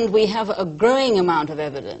 And we have a growing amount of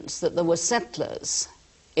evidence that there were settlers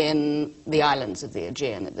in the islands of the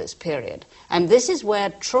Aegean at this period. And this is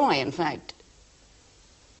where Troy, in fact,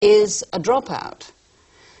 is a dropout.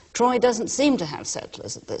 Troy doesn't seem to have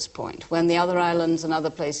settlers at this point, when the other islands and other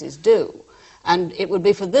places do. And it would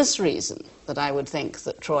be for this reason that I would think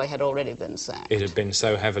that Troy had already been sacked. It had been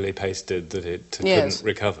so heavily pasted that it couldn't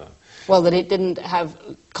recover. Well, that it didn't have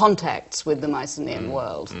contacts with the Mycenaean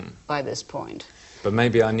world by this point. But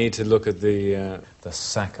maybe I need to look at the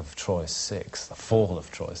sack of Troy 6, the fall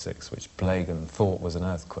of Troy 6, which Blegen thought was an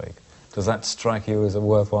earthquake. Does that strike you as a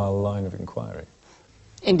worthwhile line of inquiry?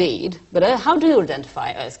 Indeed, but how do you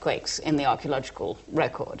identify earthquakes in the archaeological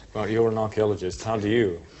record? Well, you're an archaeologist. How do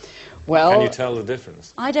you? Well, can you tell the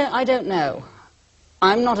difference? I don't know.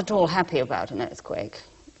 I'm not at all happy about an earthquake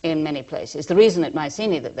in many places. The reason at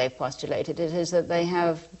Mycenae that they've postulated it is that they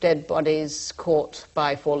have dead bodies caught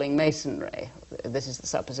by falling masonry. This is the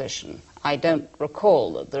supposition. I don't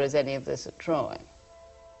recall that there is any of this at Troy.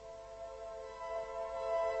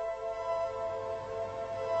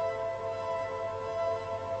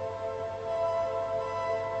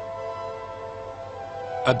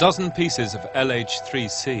 A dozen pieces of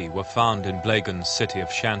LH3C were found in Blagan's city of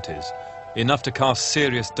shanties, enough to cast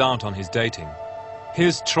serious doubt on his dating.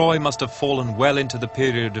 His Troy must have fallen well into the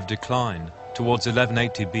period of decline, towards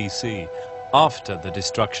 1180 BC, after the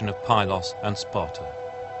destruction of Pylos and Sparta.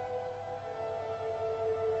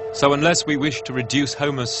 So unless we wish to reduce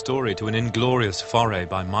Homer's story to an inglorious foray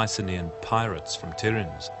by Mycenaean pirates from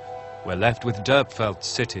Tiryns, we're left with Dörpfeld's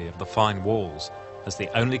city of the fine walls as the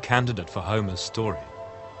only candidate for Homer's story.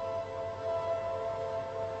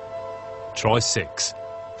 Troy 6,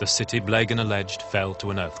 the city Blagan alleged fell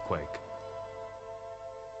to an earthquake.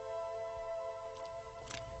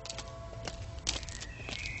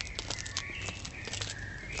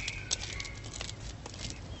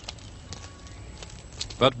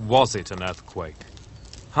 But was it an earthquake?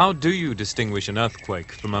 How do you distinguish an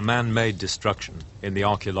earthquake from a man-made destruction in the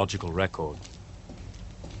archaeological record?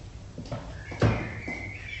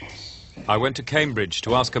 I went to Cambridge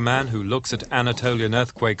to ask a man who looks at Anatolian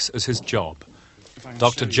earthquakes as his job,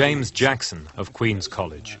 Dr. James Jackson of Queen's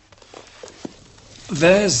College.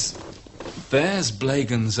 There's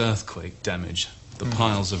Blagan's earthquake damage, the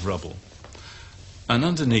piles of rubble. And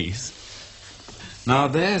underneath, now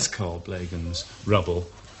there's Carl Blagan's rubble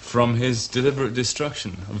from his deliberate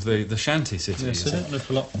destruction of the shanty city. Yes, they don't look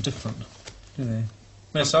a lot different, do they?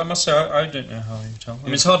 Yes, I must say, I don't know how you tell. I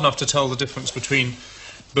mean, it's hard enough to tell the difference between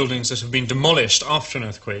buildings that have been demolished after an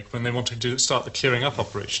earthquake when they wanted to start the clearing up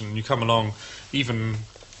operation. You come along even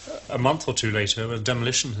a month or two later where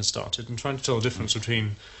demolition has started, and trying to tell the difference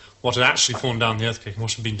between what had actually fallen down the earthquake and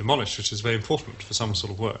what had been demolished, which is very important for some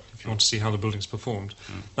sort of work, if you want to see how the building's performed.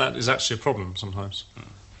 That is actually a problem sometimes.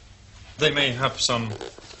 They may have some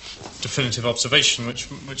definitive observation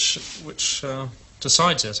which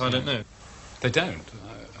decides it, I don't know. They don't.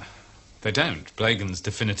 They don't. Blagan's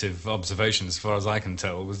definitive observation, as far as I can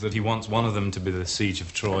tell, was that he wants one of them to be the siege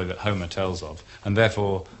of Troy that Homer tells of, and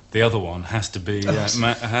therefore the other one has to be...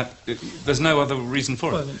 there's no other reason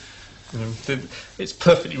for it. You know, it's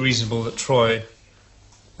perfectly reasonable that Troy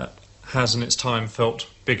has in its time felt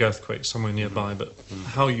big earthquakes somewhere nearby, but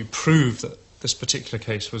how you prove that this particular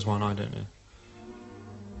case was one, I don't know.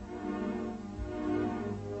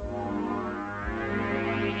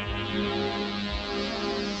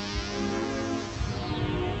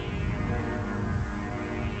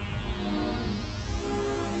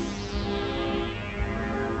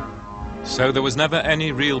 So there was never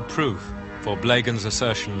any real proof for Blagan's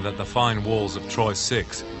assertion that the fine walls of Troy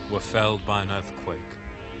 6 were felled by an earthquake.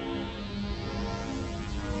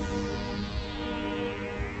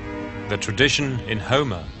 The tradition in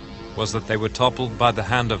Homer was that they were toppled by the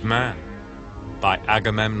hand of man, by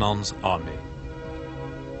Agamemnon's army.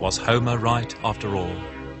 Was Homer right after all?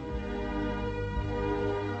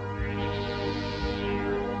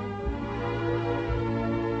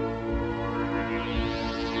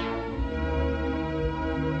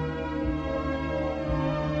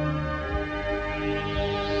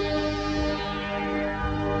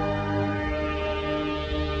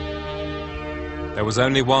 There was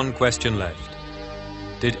only one question left.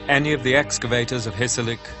 Did any of the excavators of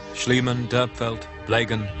Hisarlik, Schliemann, Dörpfeld,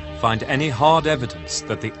 Blagan find any hard evidence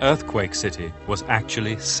that the earthquake city was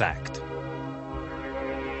actually sacked?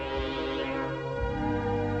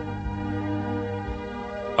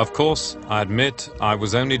 Of course, I admit I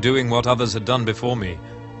was only doing what others had done before me,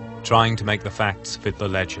 trying to make the facts fit the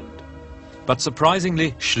legend. But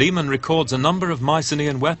surprisingly, Schliemann records a number of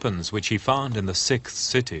Mycenaean weapons which he found in the 6th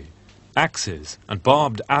city. Axes and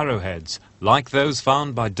barbed arrowheads, like those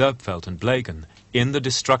found by Dörpfeld and Blagan in the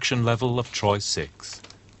destruction level of Troy 6.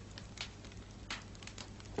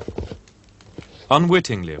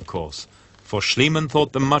 Unwittingly, of course, for Schliemann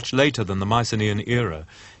thought them much later than the Mycenaean era.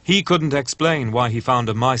 He couldn't explain why he found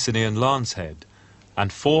a Mycenaean lance head,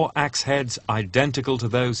 and 4 axe heads identical to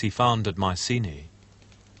those he found at Mycenae.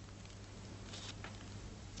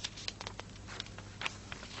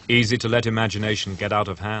 Easy to let imagination get out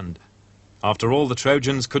of hand. After all, the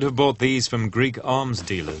Trojans could have bought these from Greek arms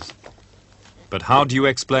dealers. But how do you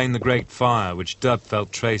explain the great fire which Dörpfeld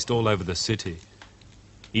traced all over the city?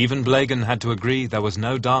 Even Blagan had to agree there was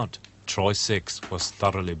no doubt Troy 6 was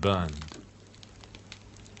thoroughly burned.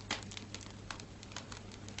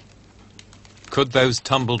 Could those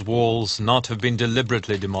tumbled walls not have been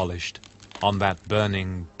deliberately demolished on that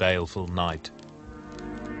burning, baleful night?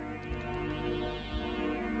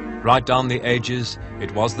 Right down the ages,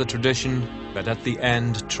 it was the tradition that at the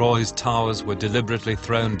end Troy's towers were deliberately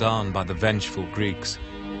thrown down by the vengeful Greeks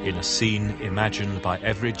in a scene imagined by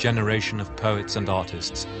every generation of poets and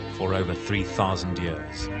artists for over 3,000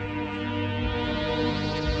 years.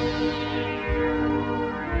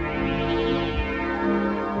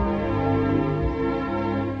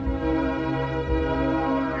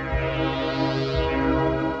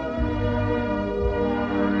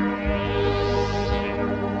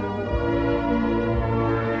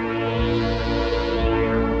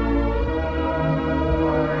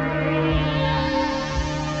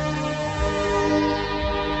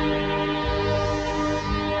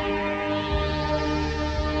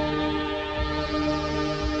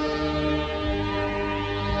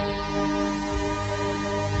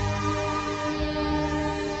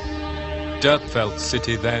 dirt-felt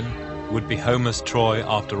city then would be Homer's Troy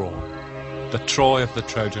after all, the Troy of the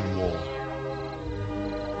Trojan War.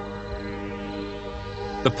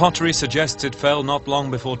 The pottery suggests it fell not long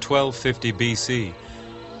before 1250 BC,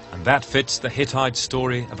 and that fits the Hittite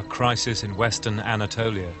story of a crisis in western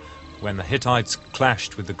Anatolia, when the Hittites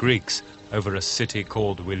clashed with the Greeks over a city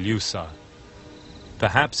called Wilusa.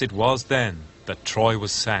 Perhaps it was then that Troy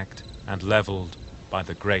was sacked and leveled by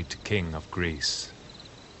the great king of Greece.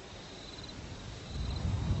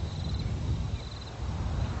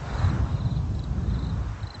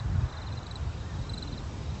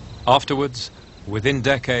 Afterwards, within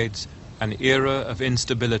decades, an era of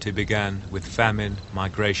instability began with famine,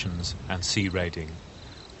 migrations, and sea raiding.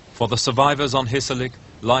 For the survivors on Hissarlik,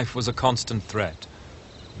 life was a constant threat.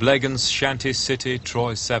 Blegen's shanty city,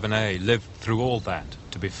 Troy 7a, lived through all that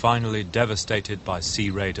to be finally devastated by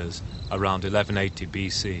sea raiders around 1180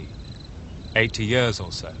 BC, 80 years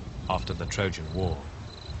or so after the Trojan War.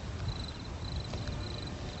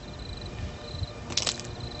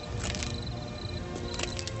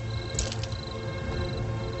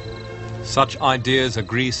 Such ideas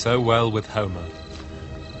agree so well with Homer.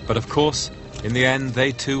 But of course, in the end,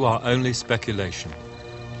 they too are only speculation.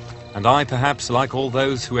 And I, perhaps like all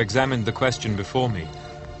those who examined the question before me,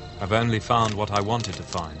 have only found what I wanted to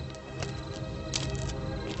find.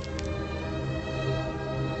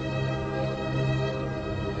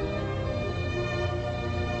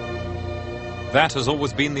 That has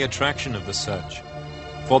always been the attraction of the search,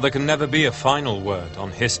 for there can never be a final word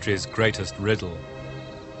on history's greatest riddle.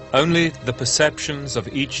 Only the perceptions of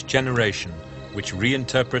each generation which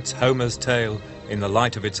reinterprets Homer's tale in the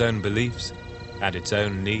light of its own beliefs and its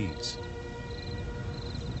own needs.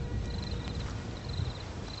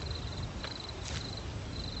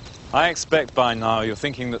 I expect by now you're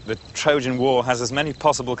thinking that the Trojan War has as many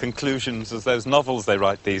possible conclusions as those novels they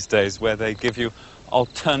write these days, where they give you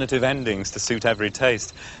alternative endings to suit every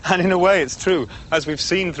taste. And in a way it's true, as we've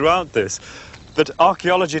seen throughout this, that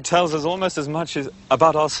archaeology tells us almost as much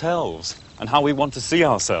about ourselves and how we want to see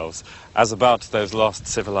ourselves as about those lost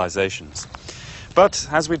civilizations. But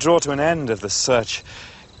as we draw to an end of the search,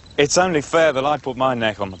 it's only fair that I put my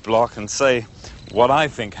neck on the block and say what I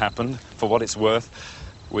think happened, for what it's worth,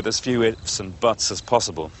 with as few ifs and buts as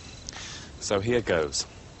possible. So here goes.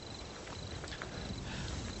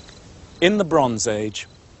 In the Bronze Age,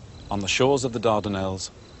 on the shores of the Dardanelles,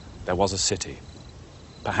 there was a city.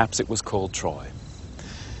 Perhaps it was called Troy.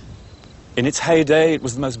 In its heyday, it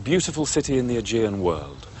was the most beautiful city in the Aegean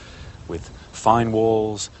world, with fine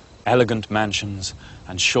walls, elegant mansions,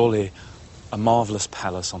 and surely a marvelous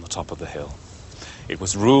palace on the top of the hill. It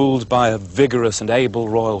was ruled by a vigorous and able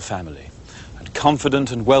royal family, and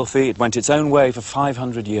confident and wealthy, it went its own way for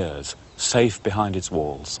 500 years, safe behind its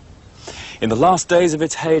walls. In the last days of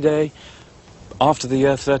its heyday, after the year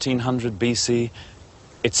 1300 BC,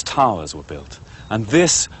 its towers were built. And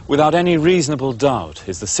this, without any reasonable doubt,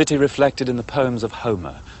 is the city reflected in the poems of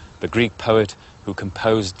Homer, the Greek poet who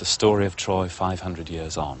composed the story of Troy 500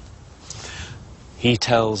 years on. He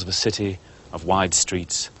tells of a city of wide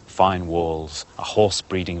streets, fine walls, a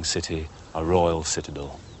horse-breeding city, a royal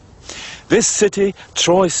citadel. This city,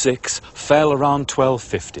 Troy 6, fell around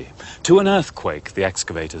 1250, to an earthquake, the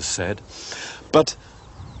excavators said. But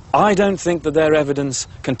I don't think that their evidence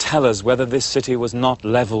can tell us whether this city was not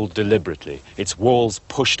leveled deliberately, its walls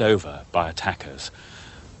pushed over by attackers.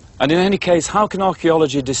 And in any case, how can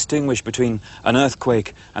archaeology distinguish between an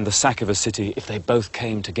earthquake and the sack of a city if they both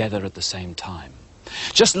came together at the same time?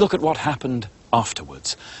 Just look at what happened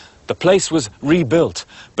afterwards. The place was rebuilt,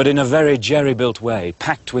 but in a very jerry-built way,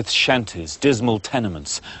 packed with shanties, dismal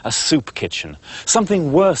tenements, a soup kitchen.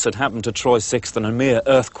 Something worse had happened to Troy 6 than a mere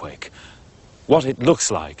earthquake. What it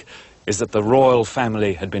looks like is that the royal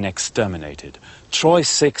family had been exterminated. Troy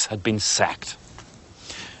 6 had been sacked.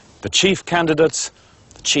 The chief candidates,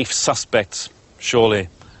 the chief suspects, surely,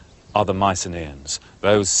 are the Mycenaeans,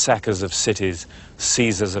 those sackers of cities,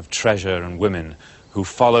 seizers of treasure and women, who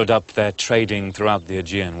followed up their trading throughout the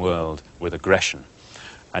Aegean world with aggression.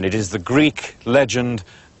 And it is the Greek legend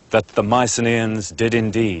that the Mycenaeans did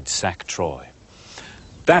indeed sack Troy.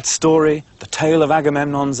 That story, the tale of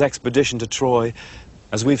Agamemnon's expedition to Troy,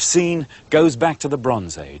 as we've seen, goes back to the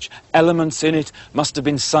Bronze Age. Elements in it must have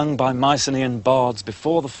been sung by Mycenaean bards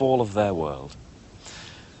before the fall of their world.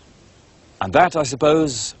 And that, I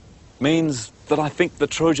suppose, means that I think the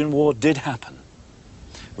Trojan War did happen,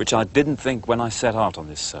 which I didn't think when I set out on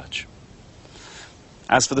this search.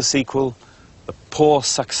 As for the sequel, the poor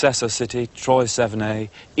successor city, Troy 7a,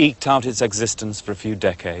 eked out its existence for a few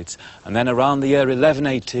decades, and then around the year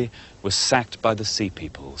 1180 was sacked by the Sea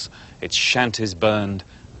Peoples, its shanties burned,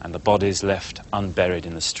 and the bodies left unburied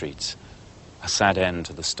in the streets. A sad end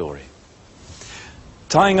to the story.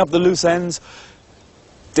 Tying up the loose ends,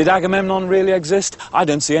 did Agamemnon really exist? I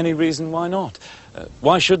don't see any reason why not.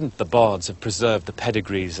 Why shouldn't the bards have preserved the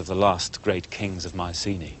pedigrees of the last great kings of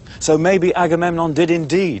Mycenae? So maybe Agamemnon did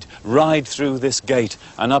indeed ride through this gate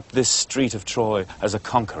and up this street of Troy as a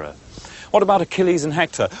conqueror. What about Achilles and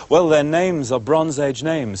Hector? Well, their names are Bronze Age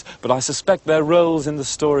names, but I suspect their roles in the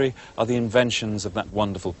story are the inventions of that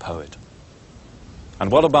wonderful poet.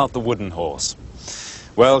 And what about the wooden horse?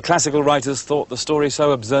 Well, classical writers thought the story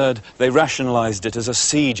so absurd they rationalized it as a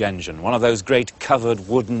siege engine, one of those great covered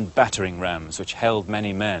wooden battering rams which held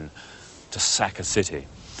many men to sack a city.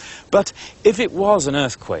 But if it was an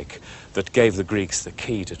earthquake that gave the Greeks the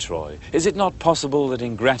key to Troy, is it not possible that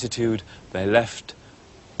in gratitude they left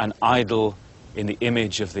an idol in the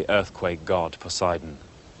image of the earthquake god Poseidon,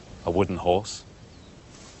 a wooden horse?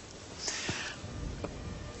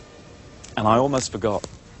 And I almost forgot.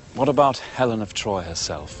 What about Helen of Troy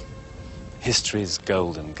herself? History's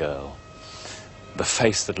golden girl. The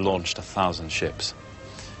face that launched 1,000 ships.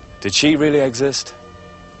 Did she really exist?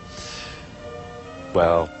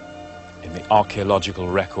 Well, in the archaeological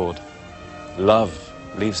record, love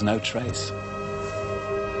leaves no trace.